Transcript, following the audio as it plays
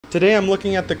Today I'm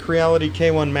looking at the Creality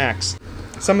K1 Max.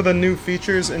 Some of the new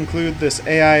features include this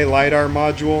AI LiDAR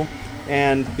module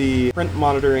and the print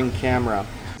monitoring camera.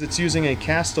 It's using a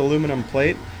cast aluminum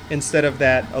plate instead of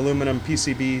that aluminum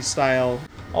PCB style.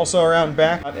 Also around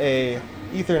back, got a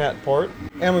Ethernet port,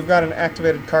 and we've got an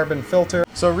activated carbon filter.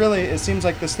 So really, it seems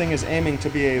like this thing is aiming to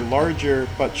be a larger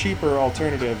but cheaper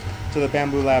alternative to the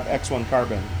Bambu Lab X1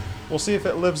 Carbon. We'll see if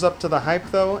it lives up to the hype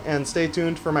though, and stay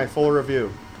tuned for my full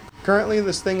review. Currently,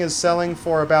 this thing is selling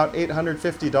for about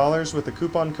 $850 with a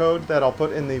coupon code that I'll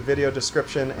put in the video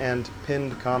description and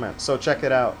pinned comment, so check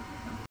it out.